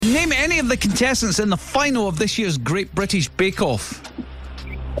Name any of the contestants in the final of this year's Great British Bake Off.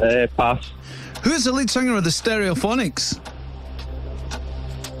 Pass. Who is the lead singer of the Stereophonics?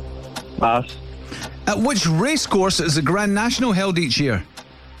 Pass. At which racecourse is the Grand National held each year?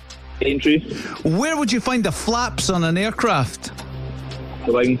 Aintree. Where would you find the flaps on an aircraft?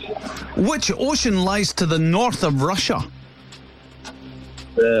 The wings. Which ocean lies to the north of Russia?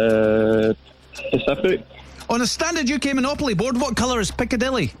 Pacific. On a standard UK Monopoly board, what colour is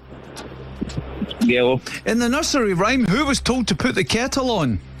Piccadilly? Yellow. In the nursery rhyme, who was told to put the kettle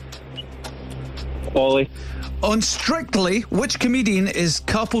on? Ollie. On Strictly, which comedian is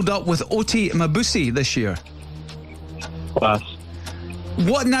coupled up with Oti Mabuse this year? Pass.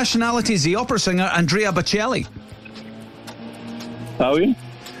 What nationality is the opera singer Andrea Bocelli? Italian.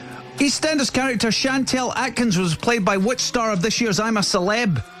 EastEnders character Chantel Atkins was played by which star of this year's I'm a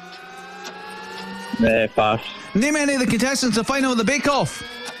Celeb? Pass. Name any of the contestants in the final of the Bake Off.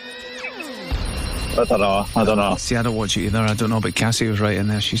 I don't know. See, I don't watch it either. I don't know, but Cassie was right in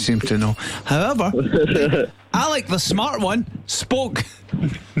there. She seems to know. However, Alec, the smart one, spoke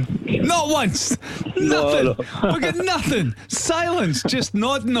not once. Nothing. No. We got nothing. Silence. Just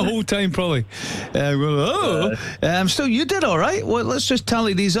nodding the whole time, probably. Still, you did all right. Well, let's just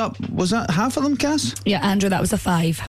tally these up. Was that half of them, Cass? Yeah, Andrew, that was a 5.